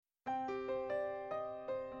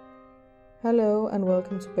Hello and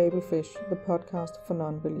welcome to Babelfish, the podcast for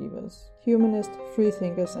non-believers. Humanists,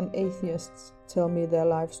 freethinkers and atheists tell me their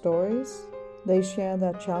life stories. They share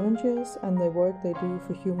their challenges and the work they do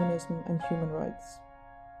for humanism and human rights.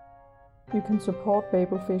 You can support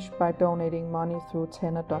Babelfish by donating money through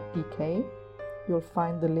tenor.dk. You'll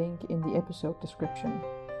find the link in the episode description.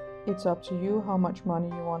 It's up to you how much money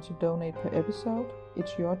you want to donate per episode.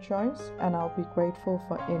 It's your choice and I'll be grateful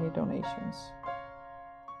for any donations.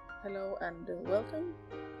 Hello and welcome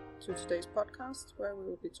to today's podcast where we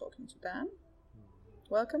will be talking to Dan.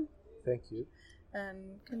 Welcome. Thank you.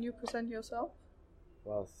 And can you present yourself?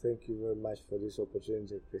 Well, thank you very much for this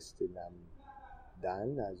opportunity, Christine. I'm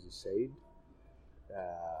Dan, as you said.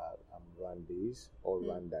 I'm Rwandese or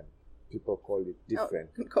Rwandan. People call it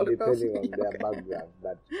different, depending on their background,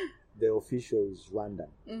 but the official is Rwandan.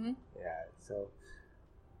 Mm-hmm. Yeah, so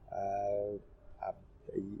I'm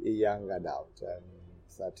a young adult.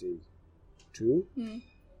 32,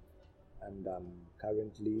 and I'm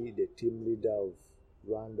currently the team leader of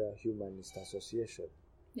Rwanda Humanist Association.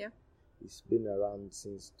 Yeah, it's been around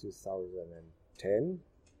since 2010,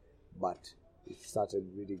 but it started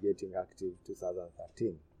really getting active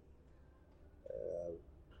 2013.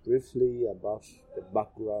 Briefly about the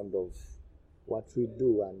background of what we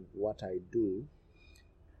do and what I do.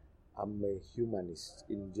 I'm a humanist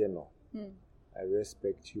in general. I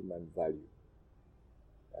respect human value.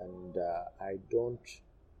 And I don't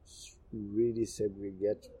really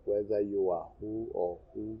segregate whether you are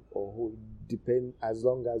who, depend as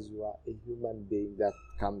long as you are a human being, that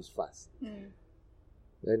comes first.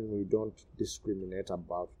 Then we don't discriminate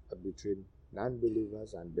between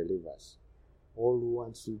non-believers and believers. All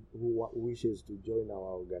who wishes to join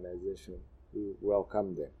our organization, we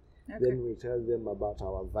welcome them. Okay. Then we tell them about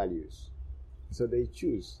our values, so they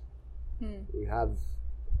choose.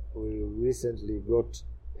 We recently got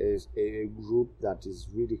a group that is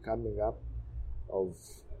really coming up of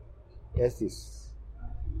atheists.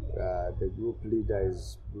 The group leader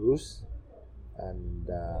is Bruce, and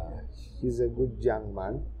he's a good young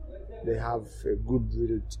man. They have a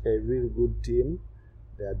real good team.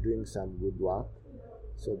 They are doing some good work,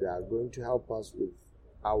 so they are going to help us with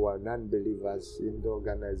our non-believers in the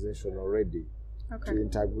organization already, to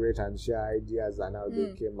integrate and share ideas and how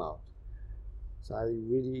they came out. So I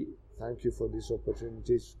really thank you for this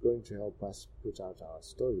opportunity. It's going to help us put out our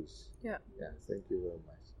stories. Yeah, thank you very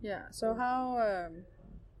much. Yeah, so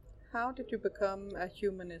how did you become a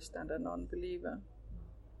humanist and a non-believer?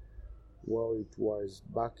 Well, it was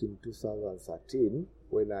back in 2013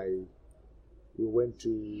 when we went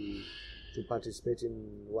to participate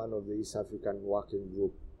in one of the East African Working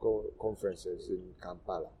Group conferences in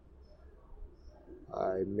Kampala.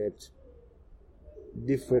 I met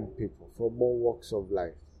different people from all walks of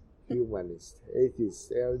life. Humanists,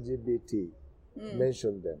 atheists, LGBT,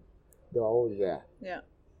 mention them. They were all there. Yeah.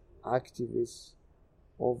 Activists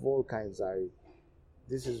of all kinds.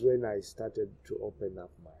 This is when I started to open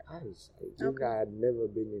up my eyes. I think I had never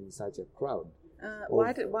been in such a crowd.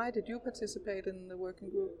 Why did you participate in the working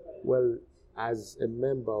group? Well, as a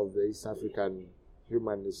member of the East African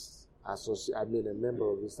Humanist Association, a member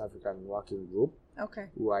of East African Working Group,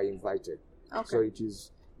 who are invited. So it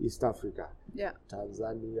is East Africa,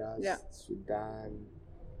 Tanzania, Sudan,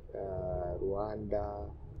 Rwanda,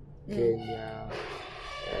 Kenya,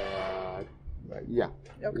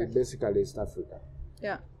 basically East Africa.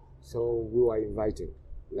 Yeah. So we were invited,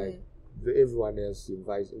 everyone else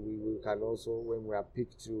invites. We can also, when we are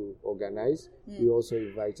picked to organize, we also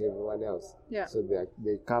invite everyone else. Yeah. So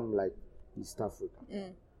they come like East Africa.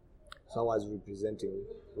 So I was representing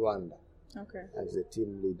Rwanda as the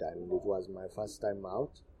team leader, and it was my first time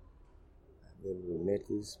out. And then we met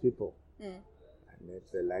these people. I met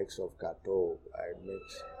the likes of Kato. I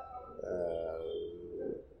met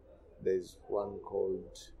there's one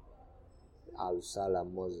called Al-Salah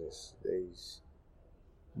Moses. There's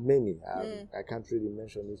many. I can't really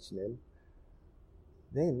mention each name.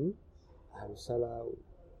 Then Al-Salah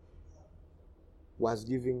was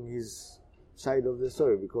giving his side of the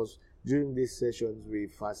story, because during these sessions we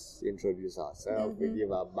first introduce ourselves, we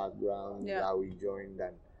give our background, how we joined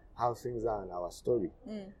and how things are in our story.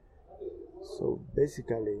 So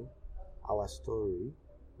basically our story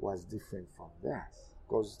was different from theirs,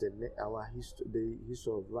 because the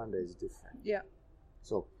history of Rwanda is different. Yeah.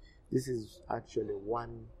 So this is actually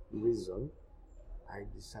one reason I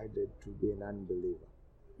decided to be an unbeliever.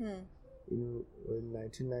 In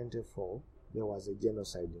 1994, there was a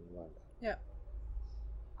genocide in Rwanda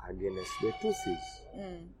against the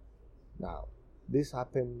Tutsis. Now, this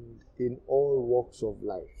happened in all walks of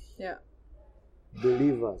life. Yeah.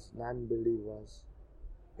 Believers, non-believers,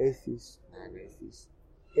 atheist, non-atheist,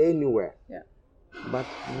 anywhere. Yeah. But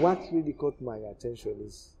what really caught my attention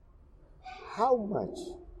is how much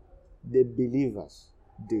the believers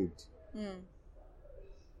did,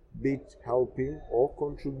 be it helping or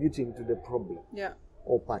contributing to the problem,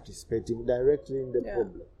 or participating directly in the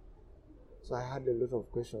problem. So I had a lot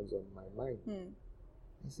of questions on my mind.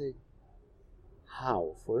 I said,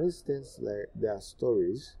 how? For instance, like there are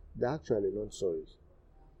stories, they're actually not stories.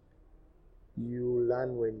 You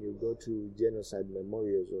learn when you go to genocide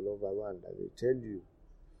memorials all over Rwanda, they tell you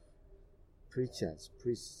preachers,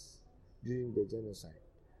 priests, during the genocide,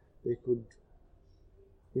 they could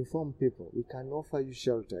inform people, we can offer you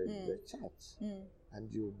shelter in the church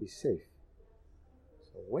and you'll be safe.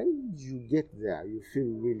 So when you get there, you feel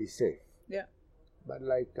really safe. Yeah. But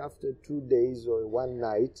like after 2 days or one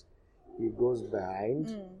night, he goes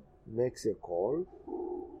behind, makes a call,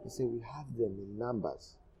 he said, we have them in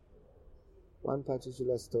numbers. One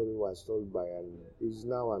particular story was told by he's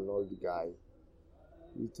now an old guy.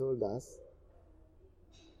 He told us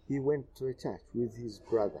he went to a church with his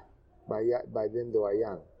brother. By then they were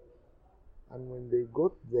young. And when they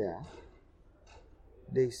got there,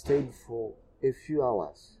 they stayed for a few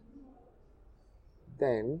hours.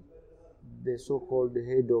 Then the so-called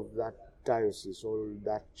head of that diocese or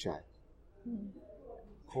that church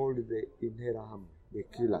called the Inheraham, the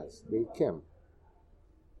killers. They came.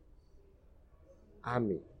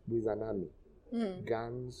 With an army.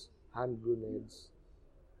 Guns, hand grenades,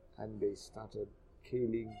 and they started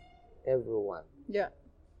killing everyone. Yeah.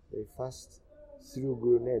 They first threw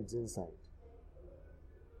grenades inside.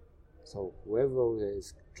 So whoever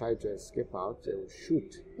tried to escape out, they would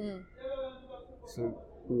shoot. So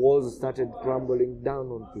walls started crumbling down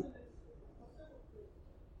on people.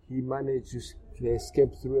 He managed to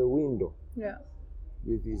escape through a window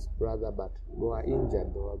with his brother, but they were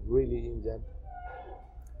injured. They were really injured.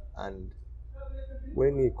 And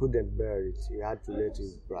when he couldn't bear it, he had to let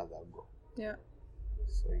his brother go. Yeah.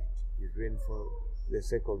 So he ran for the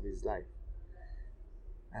sake of his life.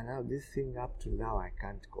 And now this thing up to now, I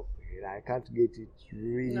can't comprehend. I can't get it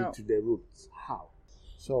really to the roots. How?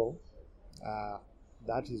 So,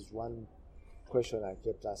 that is one question I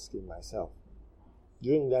kept asking myself.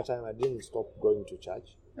 During that time, I didn't stop going to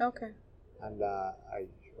church. Okay. And I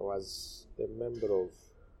was a member of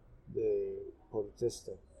the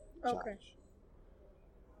Protestant church.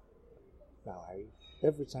 Now,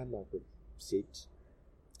 every time I could sit,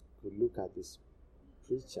 could look at these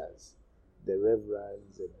preachers, the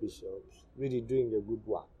reverends, the bishops, really doing a good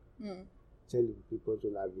work, telling people to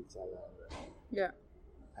love each other. Yeah.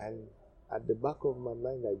 And at the back of my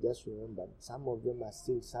mind, I just remembered some of them are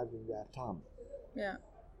still serving their term. Yeah.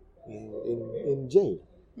 In jail.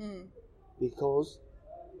 Because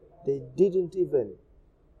they didn't even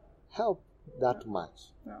help that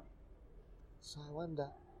much. Yeah. So I wonder,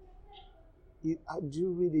 do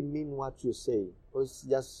you really mean what you're saying? Or it's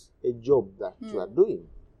just a job that you are doing?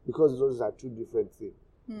 Because those are two different things.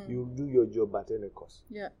 You do your job at any cost.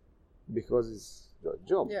 Yeah. Because it's your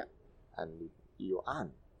job. Yeah. And you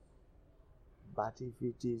earn. But if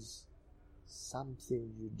it is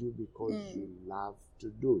something you do because you love to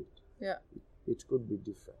do it, it could be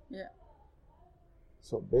different. Yeah.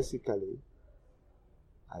 So basically,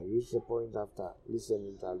 I reached the point after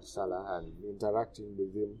listening to Al-Salah and interacting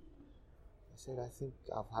with him, I said, I think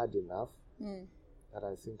I've had enough, that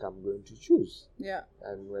I think I'm going to choose. Yeah.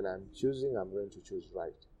 And when I'm choosing, I'm going to choose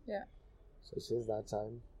right. Yeah. So since that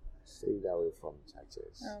time, I stayed away from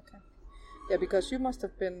churches. Okay. Yeah, because you must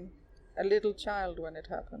have been a little child when it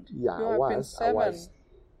happened. Yeah, you I was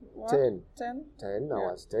 10. 10? 10, I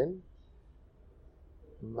was 10.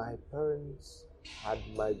 My parents had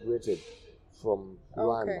migrated from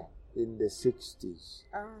Rwanda in the 60s.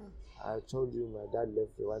 I told you my dad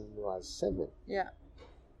left when I was 7. Yeah.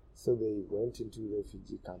 So they went into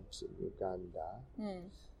refugee camps in Uganda.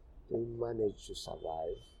 They managed to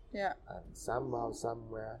survive. Yeah. And somehow,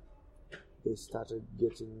 somewhere, they started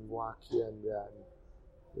getting work here and there.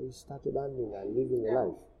 And they started earning and living a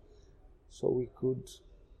life. So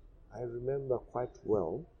I remember quite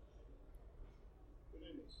well,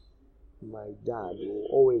 my dad would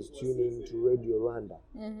always tune in to Radio Rwanda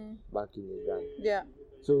back in Uganda. Yeah.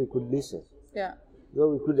 So we could listen. Yeah. Though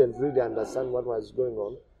we couldn't really understand what was going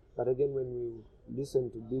on. But again, when we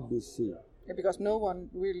listened to BBC... Yeah, because no one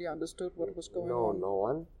really understood what was going on. No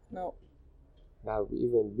one. No. Now,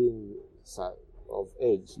 even being of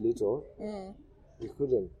age, little, we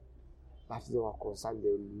couldn't. But they were concerned.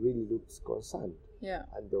 They really looked concerned. Yeah.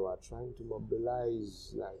 And they were trying to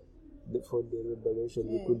mobilize, for the liberation.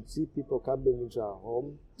 We could see people coming into our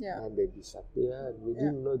home, and they disappear. And we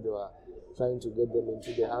didn't know they were trying to get them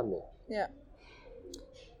into the army. Yeah.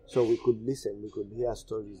 So we could listen, we could hear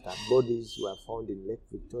stories that bodies were found in Lake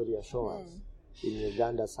Victoria shores in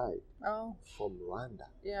Uganda side from Rwanda.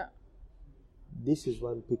 Yeah. This is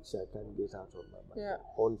one picture I can't get out of my mind. Yeah.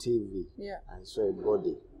 On TV, I saw a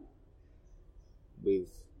body with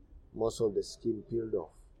most of the skin peeled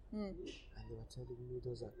off. And they were telling me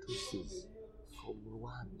those are Tutsis from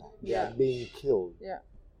Rwanda. They are being killed. Yeah.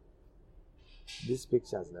 This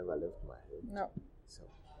picture has never left my head. No. So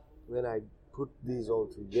when I put these all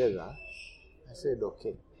together, I said,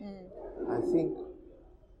 okay, I think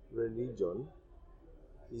religion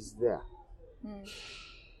is there.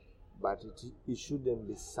 But it shouldn't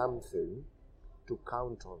be something to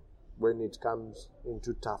count on when it comes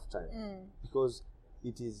into tough times. Because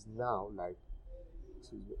it is now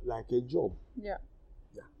like a job. Yeah.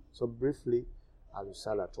 So briefly,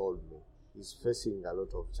 Alusala told me he's facing a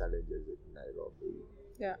lot of challenges in Nairobi,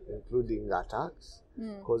 including attacks.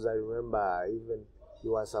 Because I remember even he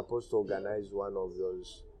was supposed to organize one of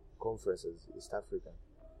those conferences, East African.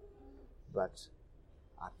 But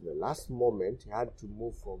at the last moment, he had to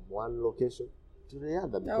move from one location to the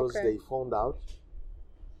other because they found out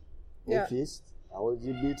atheists,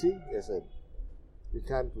 LGBT. They said, we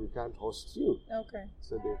can't host you. Okay.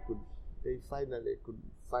 So they finally could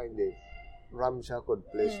find a ramshackle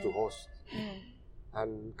place to host.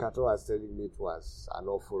 And Kato was telling me it was an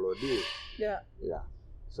awful ordeal. Yeah.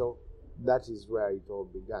 So that is where it all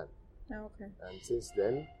began. Okay. And since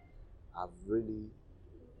then, I've really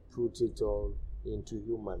put it all into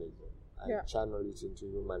humanism. I channel it into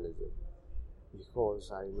humanism.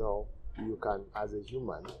 Because I know you can, as a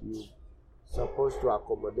human, you're supposed to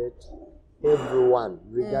accommodate everyone,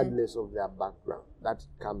 regardless of their background. That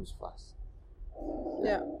comes first.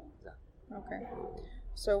 Yeah. Okay.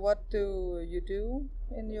 So what do you do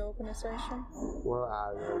in your organization? Well,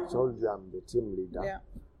 I told you I'm the team leader. Yeah.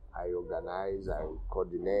 I organize, I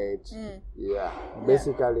coordinate.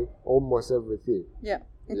 Basically, almost everything. Yeah.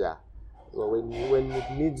 So when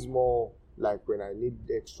it needs more, like when I need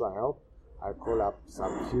extra help, I call up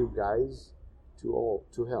some few guys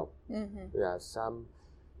to help. Some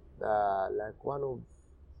like one of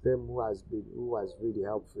them who was really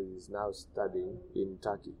helpful is now studying in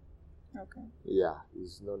Turkey. Okay. Yeah,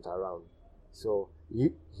 he's not around. So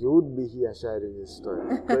he would be here sharing his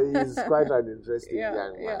story. So he's quite an interesting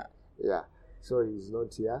young man. Yeah. So he's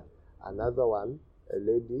not here. Another one, a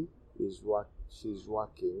lady, she's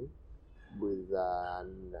working with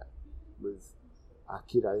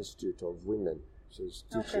Akira Institute of Women. She's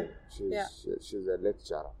teaching. She's a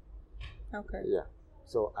lecturer. Okay. Yeah.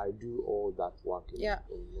 So I do all that work in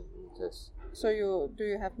test. So do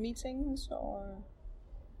you have meetings or?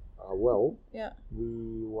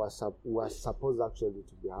 We were supposed actually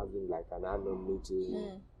to be having like an annual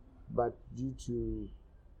meeting, but due to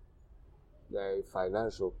the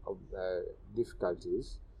financial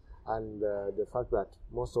difficulties and the fact that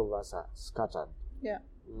most of us are scattered,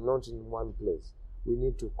 not in one place, we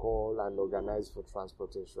need to call and organize for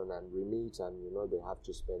transportation, and we meet, and they have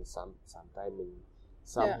to spend some time in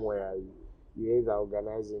somewhere. You either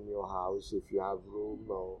organize in your house if you have room,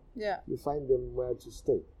 or you find them where to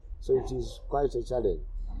stay. So it is quite a challenge.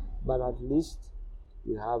 But at least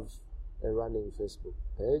we have a running Facebook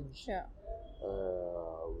page. Yeah.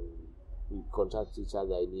 We contact each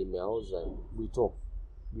other in emails and we talk.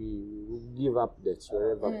 We give updates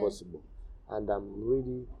wherever possible. And I'm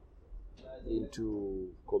really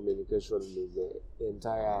into communication with the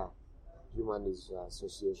entire Humanist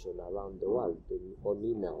Association around the world on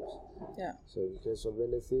emails. Yeah. So in case of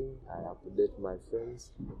anything, I update my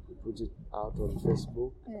friends. We put it out on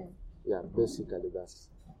Facebook. Yeah, basically that's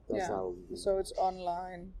how we do. So it's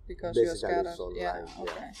online because basically you're scattered. It's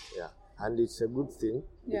online. Yeah. And it's a good thing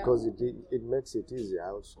because it makes it easier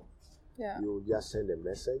also. Yeah. You just send a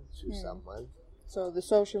message to someone. So the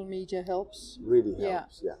social media helps. Really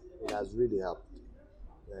helps. Yeah. It has really helped.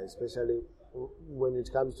 Especially when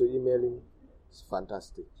it comes to emailing, it's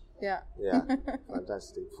fantastic. Yeah,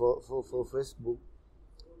 fantastic. For Facebook,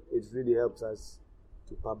 it really helps us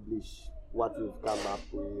to publish what we've come up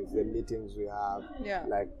with, the meetings we have. Yeah.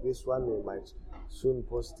 Like this one, we might soon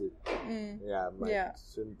post it.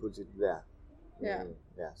 Soon put it there. Yeah.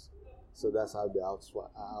 Yes. So that's how the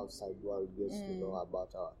outside world gets to know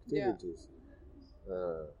about our activities.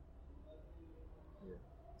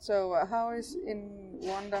 So how is in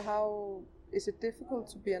Rwanda, how is it difficult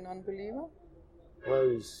to be a non-believer? Well,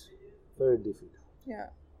 it's very difficult. Yeah.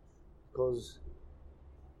 Because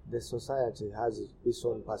the society has its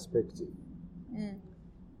own perspective.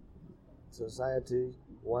 Society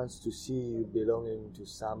wants to see you belonging to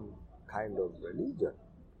some kind of religion.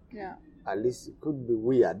 Yeah. At least it could be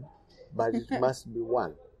weird, but it must be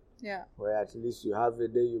one. Yeah. Where at least you have a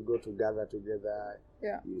day you go to gather together.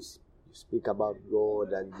 Yeah. You speak about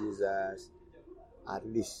God and Jesus. At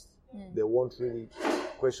least they won't really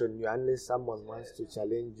question you unless someone wants to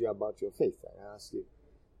challenge you about your faith and ask you,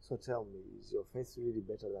 so tell me, is your faith really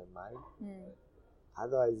better than mine?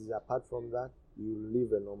 Otherwise, apart from that, you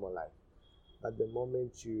live a normal life. But the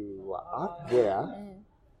moment you are out there,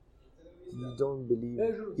 you don't believe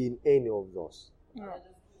in any of those. No.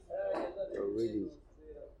 You really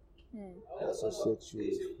associate you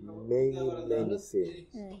with many, many things.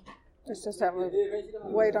 It's just have to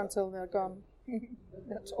wait until they're gone.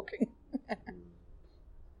 They're talking.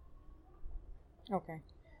 Okay.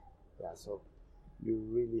 Yeah, so you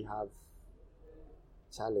really have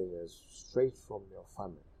challenges straight from your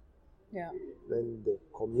family. Yeah. Then the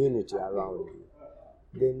community around you.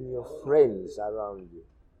 Then your friends around you.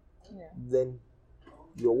 Yeah. Then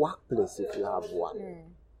your workplace if you have one.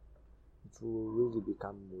 It will really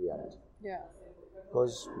become weird. Yeah.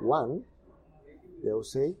 Because one, they'll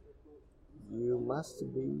say, you must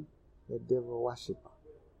be a devil worshipper.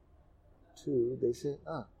 Two, they say,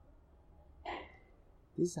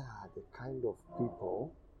 these are the kind of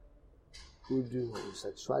people who do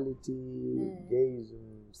homosexuality,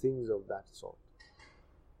 gayism, things of that sort.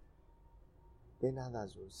 Then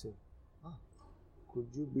others will say, could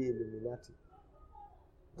you be Illuminati?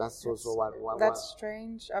 That's also one. That's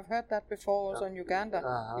strange. I've heard that before also in Uganda.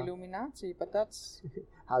 Illuminati, but that's...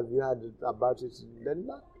 Have you heard about it in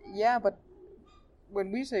Denmark? Yeah, but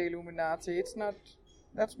when we say Illuminati, it's not...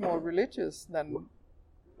 That's more religious than...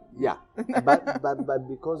 Yeah, but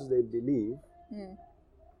because they believe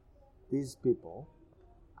these people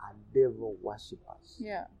are devil worshippers.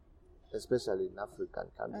 Yeah. Especially in African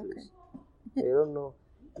countries. Okay. They don't know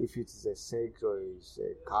if it is a sect or it's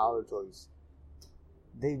a cult or it's...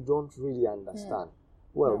 They don't really understand.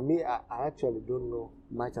 Well, me, I actually don't know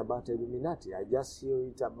much about Illuminati. I just hear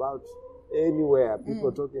it about anywhere,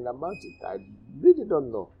 people talking about it. I really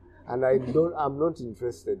don't know. And I'm not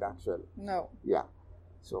interested actually. No. Yeah.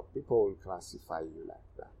 So people will classify you like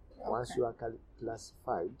that. Okay. Once you are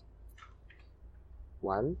classified,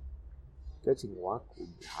 one, getting work will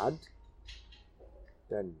be hard.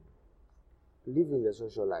 Then living a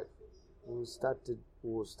social life will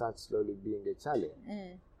start slowly being a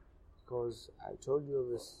challenge. Because I told you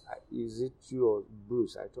this, is it you or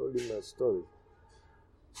Bruce? I told him a story.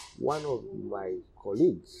 One of my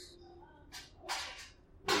colleagues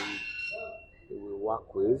who we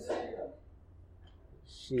work with,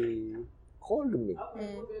 she called me.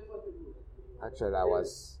 Actually, I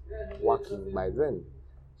was working by then.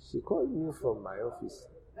 She called me from my office.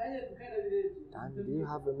 And do you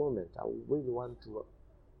have a moment? I really want to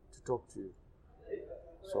talk to you.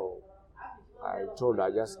 So I told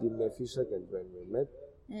her, just give me a few seconds. When we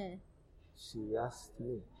met, she asked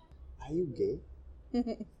me, are you gay?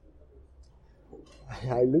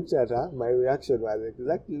 I looked at her. My reaction was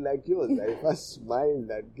exactly like yours. I first smiled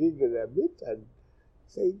and giggled a bit and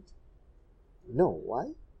said, no,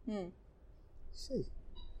 why? She said,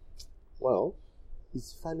 well,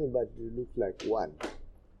 it's funny, but you look like one.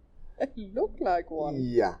 Look like one?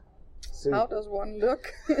 Yeah. So how does one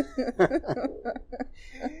look?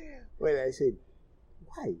 Well, I said,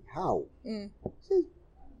 why? How? She said,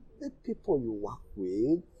 the people you work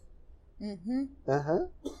with.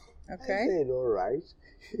 Okay. I said, all right.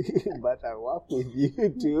 But I work with you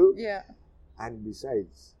too. Yeah. And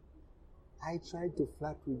besides, I tried to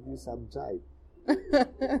flirt with you sometime.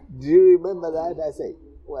 Do you remember that? I said,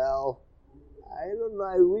 well, I don't know.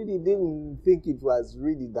 I really didn't think it was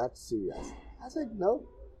really that serious. I said, no,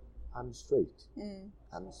 I'm straight.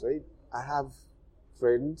 I'm straight. I have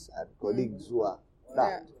friends and colleagues who are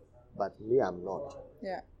that. Yeah. But me, I'm not.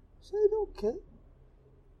 Yeah. I said, okay.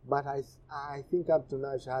 But I think up to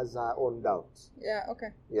now she has her own doubts. Yeah, okay.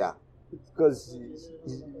 Yeah. Because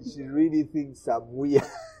she really thinks I'm weird.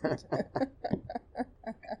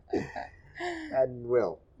 And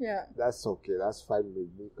well, yeah, that's okay. That's fine with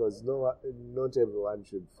me because not everyone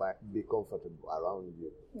should be comfortable around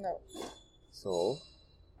you. No. So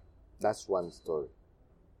that's one story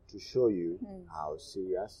to show you how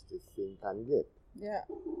serious the thing can get. Yeah.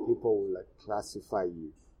 People will classify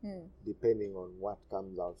you depending on what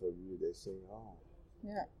comes out of you. They say, oh,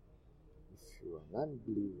 yeah, if you are an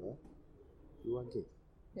unbeliever, you are gay.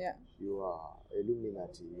 Yeah. You are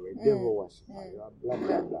Illuminati. You are a devil worshiper. You are blah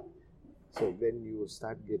blah blah. So then you will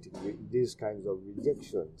start getting these kinds of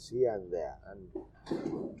rejections here and there. And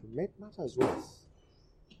to make matters worse,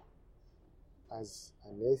 as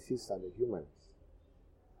an atheist and a humanist,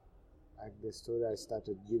 like the story I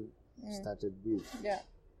started with, yeah,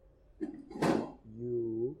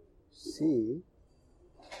 you see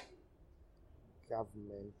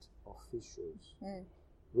government officials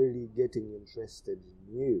really getting interested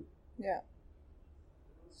in you. Yeah.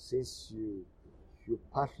 Since you're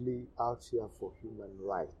partly out here for human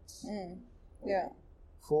rights. Yeah.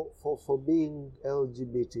 For being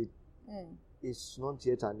LGBT, it's not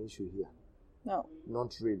yet an issue here. No.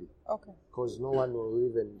 Not really. Okay. Because no one will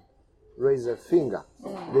even raise a finger.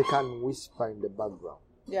 They can whisper in the background.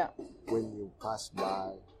 Yeah. When you pass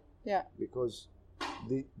by. Yeah. Because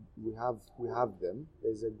we have them.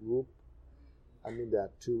 There's a group. I mean, there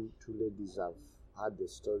are two ladies have had the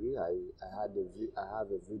story. I have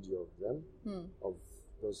a video of them, of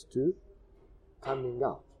those two coming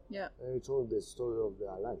out. Yeah. And it told the story of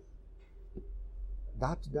their life.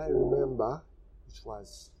 That I remember, it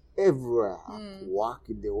was everywhere. At work,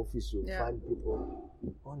 in the office, you find people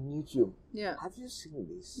on YouTube. Yeah. Have you seen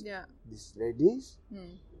this? Yeah. These ladies?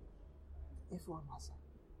 Everyone was like,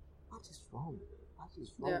 what is wrong? What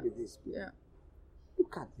is wrong with these people? Yeah.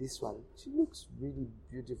 Look at this one. She looks really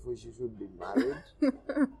beautiful. She should be married.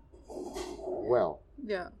 Well,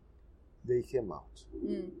 yeah, they came out.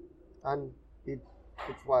 And it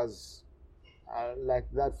was like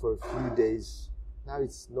that for a few days. Now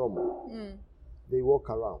it's normal. They walk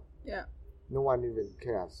around. Yeah. No one even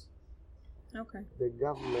cares. Okay. The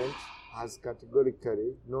government has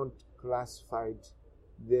categorically not classified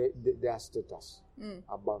their status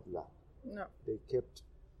about that. No. They kept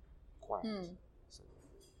quiet. So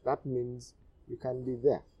that means you can be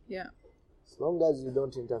there. Yeah. As long as you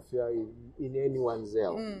don't interfere in anyone's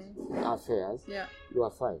affairs, you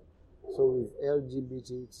are fine. So with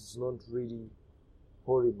LGBT, it's not really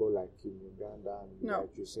horrible like in Uganda and like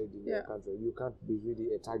you said in your country. You can't be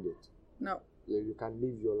really a target. No. You can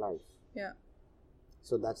live your life. Yeah.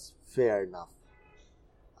 So that's fair enough.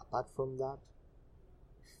 Apart from that,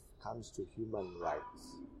 if it comes to human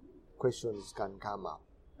rights, questions can come up.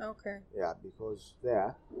 Okay. Yeah, because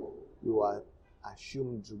there you are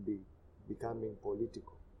assumed to be becoming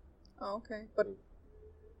political. Oh, okay. But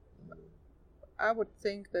I would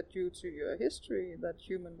think that due to your history that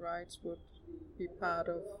human rights would be part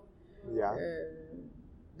of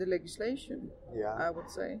the legislation. Yeah. I would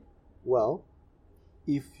say. Well,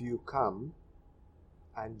 if you come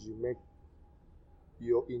and you make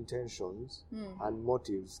your intentions and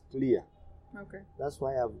motives clear. Okay. That's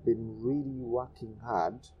why I've been really working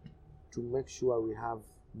hard to make sure we have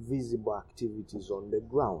visible activities on the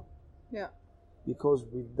ground. Yeah. Because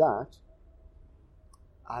with that,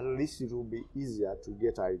 at least it will be easier to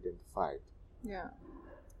get identified. Yeah.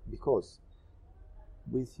 Because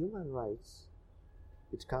with human rights,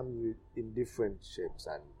 it comes in different shapes,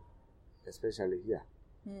 and especially here.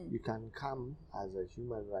 You can come as a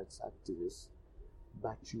human rights activist,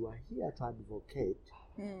 but you are here to advocate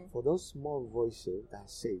for those small voices that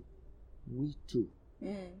say, we too,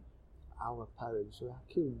 our parents were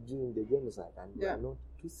killed during the genocide and we are not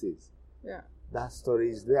Tutsis. Yeah. That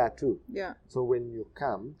story is there too. Yeah. So when you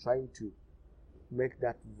come trying to make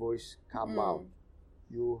that voice come out,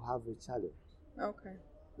 you have a challenge. Okay.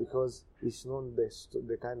 Because it's not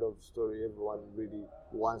the kind of story everyone really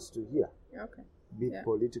wants to hear. Okay. Bit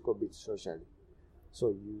political, bit socially.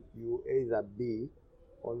 So you either be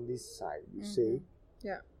on this side, you say,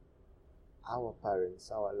 our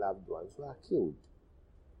parents, our loved ones were killed.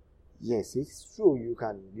 Yes, it's true, you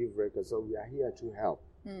can give records, so we are here to help,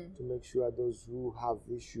 to make sure those who have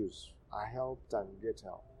issues are helped and get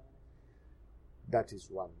help. That is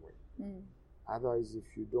one way. Otherwise,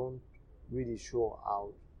 if you don't really show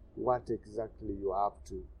out what exactly you have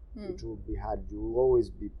to, it will be hard. You will always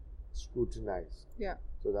be scrutinized. Yeah.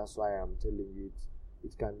 So that's why I'm telling you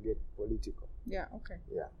it can get political. Yeah, okay.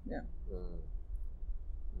 Yeah. Yeah.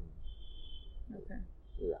 Okay.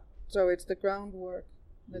 Yeah. So it's the groundwork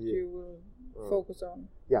that you will focus on.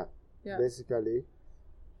 Yeah. Yeah. Basically,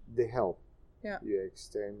 the help you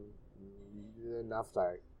extend, and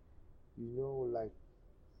after, like,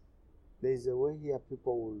 there's a way here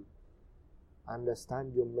people will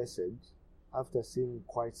understand your message after seeing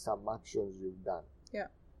quite some actions you've done. Yeah.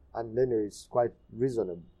 And then it's quite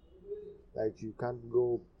reasonable. Like, you can't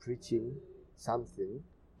go preaching something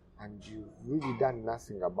and you've really done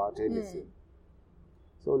nothing about anything.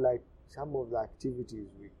 So, like, some of the activities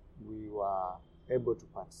we were able to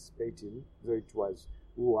participate in, though it was,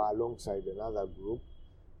 we were alongside another group,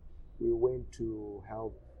 we went to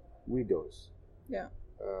help widows. Yeah.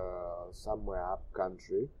 Somewhere up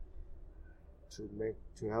country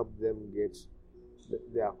to help them get,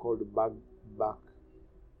 they are called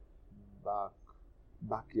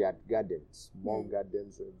backyard gardens, small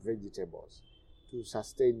gardens with vegetables to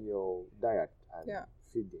sustain your diet and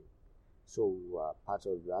feeding. So part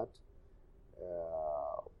of that.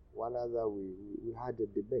 One other, we had a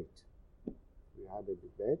debate. We had a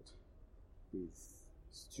debate with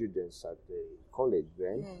students at the college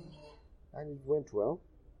then, and it went well.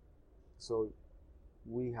 So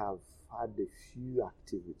we have had a few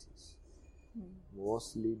activities,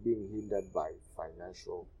 mostly being hindered by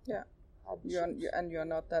financial hardships. You're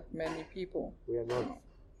not that many people. We are not.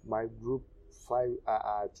 My group,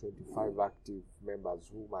 25 active members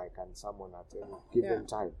whom I can summon at any given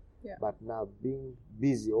time. Yeah. But now being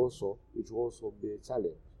busy also, it will also be a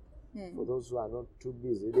challenge. For those who are not too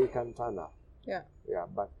busy, they can turn up. Yeah.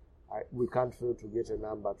 But we can't fail to get a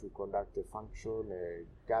number to conduct a function, a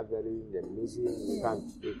gathering, a meeting.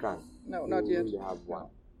 We can't. No, not yet. We only have one.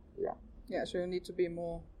 No. Yeah, so you need to be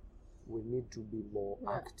more. We need to be more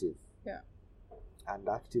active. Yeah. And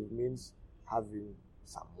active means having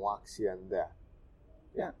some works here and there.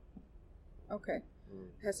 Yeah. Okay.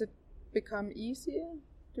 Has it become easier,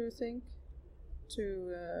 do you think,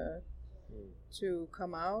 to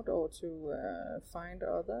come out or to find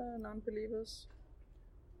other non-believers?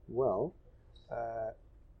 Well,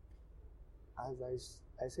 as I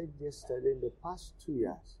said yesterday, in the past 2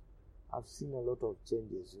 years, I've seen a lot of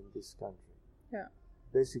changes in this country. Yeah.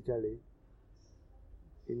 Basically,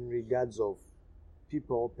 in regards of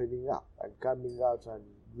people opening up and coming out and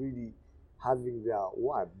really having their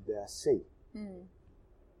word, their say.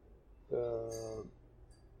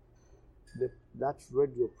 That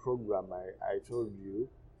radio program I told you,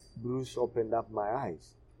 Bruce opened up my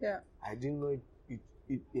eyes. Yeah. I didn't know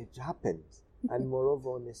it happened. And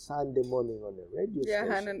moreover, on a Sunday morning on a radio station.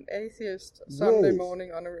 Yeah, and an atheist Sunday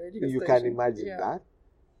morning on a radio station. You can imagine that.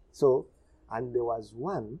 So, and there was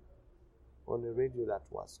one on a radio that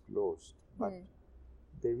was closed. But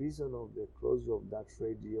the reason of the closure of that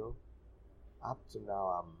radio, up to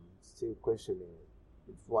now, I'm still questioning it.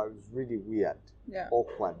 It was really weird,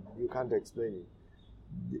 awkward. You can't explain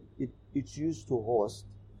it. It used to host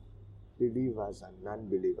believers and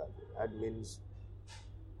non-believers. That means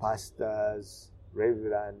pastors,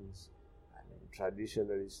 reverends, and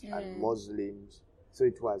traditionalists, and Muslims. So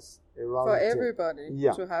it was around for everybody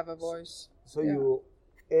to have a voice. So you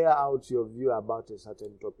air out your view about a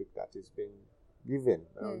certain topic that is being given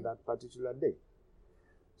on that particular day.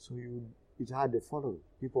 So it had a following.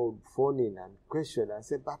 People would phone in and question and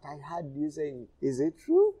say, "But I heard you saying, is it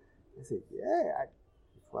true?" I said, "Yeah."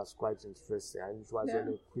 It was quite interesting, and it was on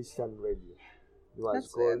a Christian radio. It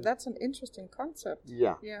was that's an interesting concept.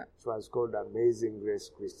 Yeah. It was called Amazing Grace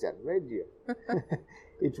Christian Radio.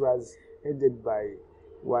 It was headed by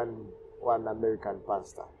one American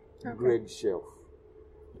pastor, Greg Shelf.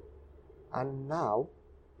 And now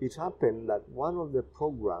it happened that one of the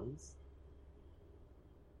programs,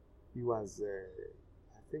 he was,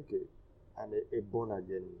 I think, a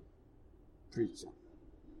born-again preacher.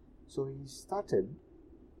 So he started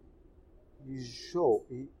his show.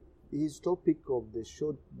 His topic of the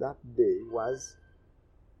show that day was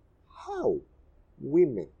how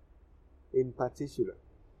women, in particular,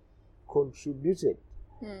 contributed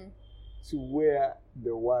to where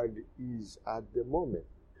the world is at the moment.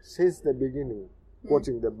 Since the beginning,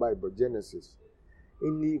 quoting the Bible, Genesis,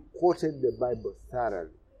 and he quoted the Bible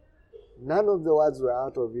thoroughly. None of the words were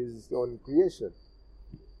out of his own creation.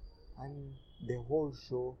 And the whole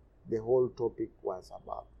show, the whole topic was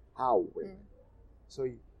about how women. So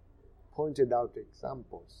he pointed out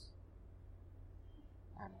examples.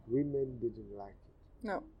 And women didn't like it.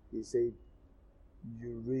 No. He said,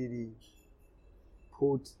 "You really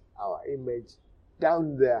put our image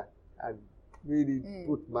down there and really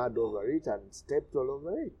put mud over it and stepped all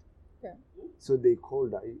over it." Yeah. So they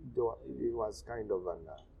called her. It was kind of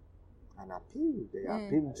an appeal. They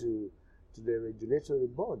appealed to the regulatory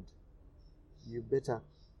board. You better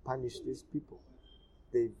punish these people.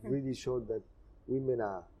 They've really showed that women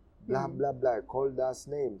are blah, blah, blah, called us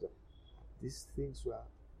names. These things were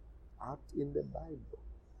out in the Bible.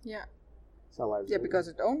 Yeah. So because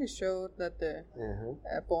it only showed that the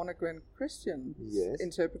born-again Christian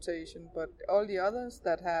interpretation, but all the others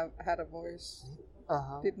that have had a voice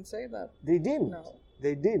didn't say that. They didn't. No.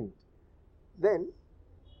 They didn't. Then,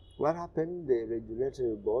 what happened? The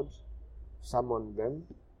regulatory board summoned them,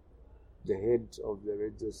 the head of the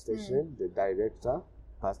radio station, the director,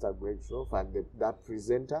 Pastor Greg Schroff, and that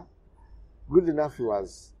presenter. Good enough, he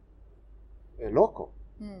was a local.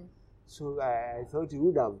 So I thought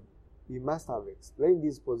he must have explained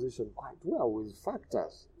his position quite well with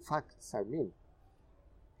facts, I mean.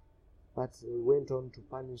 But he went on to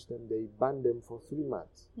punish them. They banned them for 3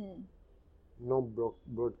 months. No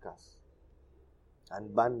broadcast.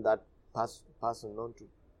 And banned that person not to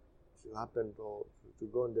to happen to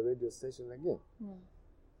go on the radio station again.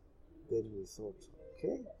 Then we thought,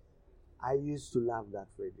 okay, I used to love that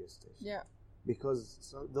radio station. Yeah.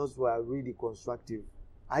 Because those were really constructive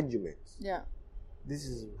arguments. Yeah. This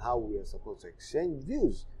is how we are supposed to exchange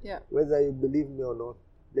views. Yeah. Whether you believe me or not,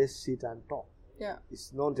 let's sit and talk. Yeah.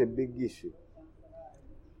 It's not a big issue.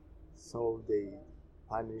 So they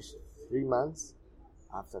punished 3 months.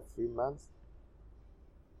 After 3 months,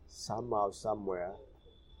 somehow, somewhere,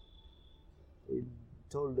 we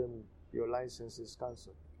told them your license is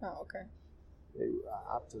cancelled. Oh, okay.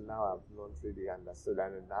 Up to now, I've not really understood.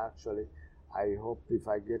 And actually, I hope if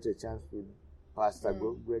I get a chance with Pastor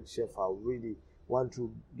Greg Chef, I really want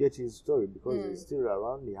to get his story because he's still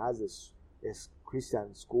around. He has a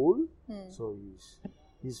Christian school, so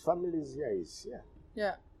his family is here. He's here.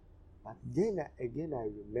 Yeah. But then again, I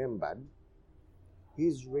remembered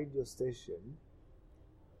his radio station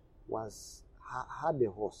had a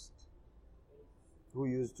host who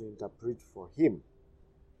used to interpret for him,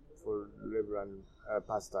 for Reverend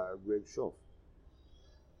Pastor Greg Shaw.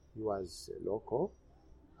 He was a local,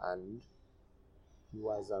 and he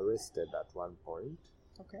was arrested at one point.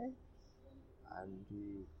 Okay. And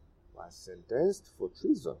he was sentenced for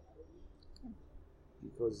treason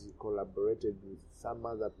because he collaborated with some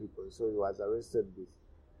other people. So he was arrested with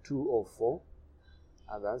 2 or 4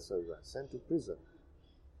 others, so he was sent to prison.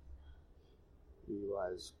 He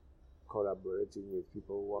was collaborating with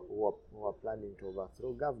people who were planning to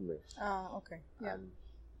overthrow government. Ah, okay. Yeah. And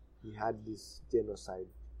he had this genocide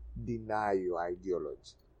denial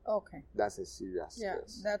ideology. Okay. That's a serious case. Yeah,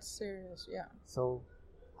 that's serious, yeah. So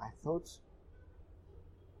I thought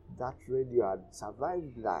that radio had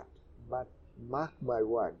survived that. But mark my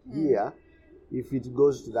word, here, if it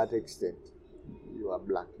goes to that extent, you are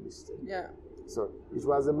blacklisted. Yeah. So it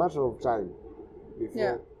was a matter of time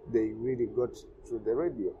before they really got to the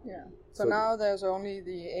radio. Yeah. So now there's only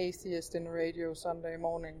the atheist in the radio Sunday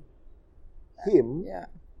morning. Him, yeah.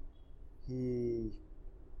 He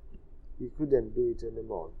couldn't do it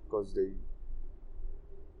anymore because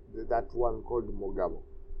that one called Mogabo,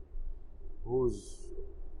 who's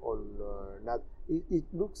on it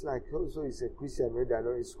looks like also it's a Christian radio. I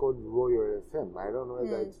know it's called Royal FM. I don't know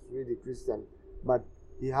whether it's really Christian, but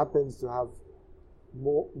he happens to have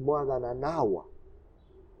more than an hour,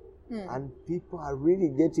 and people are really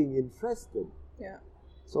getting interested. Yeah.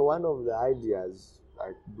 So one of the ideas,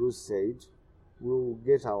 like Bruce said, we'll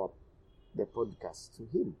get the podcast to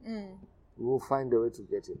him. We'll find a way to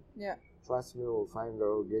get him. Yeah. Trust me, we'll find a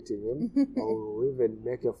way of getting him, or we'll even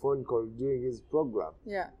make a phone call during his program.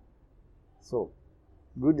 Yeah. So,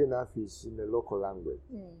 good enough is in the local language.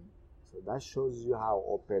 So that shows you how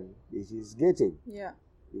open it is getting. Yeah.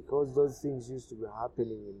 Because those things used to be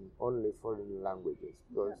happening in only foreign languages.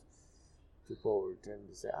 Because people will tend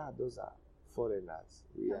to say, those are foreigners.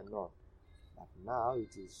 We are not. But now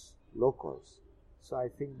it is locals. So I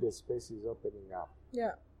think the space is opening up.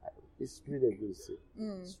 Yeah. It's really a good thing.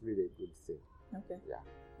 It's really a good thing. Okay. Yeah.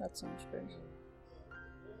 That sounds great.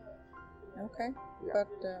 Okay. Yeah. But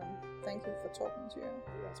thank you for talking to you.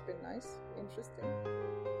 It's been nice, interesting.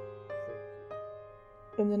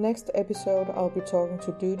 In the next episode, I'll be talking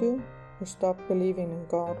to Dudu, who stopped believing in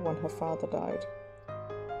God when her father died.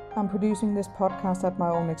 I'm producing this podcast at my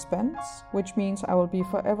own expense, which means I will be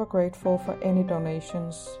forever grateful for any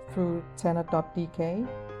donations through tenor.dk.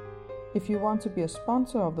 If you want to be a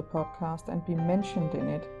sponsor of the podcast and be mentioned in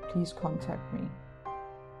it, please contact me.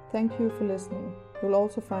 Thank you for listening. You'll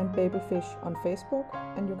also find Babyfish on Facebook,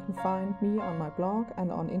 and you can find me on my blog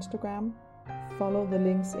and on Instagram. Follow the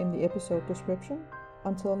links in the episode description.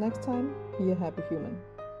 Until next time, be a happy human.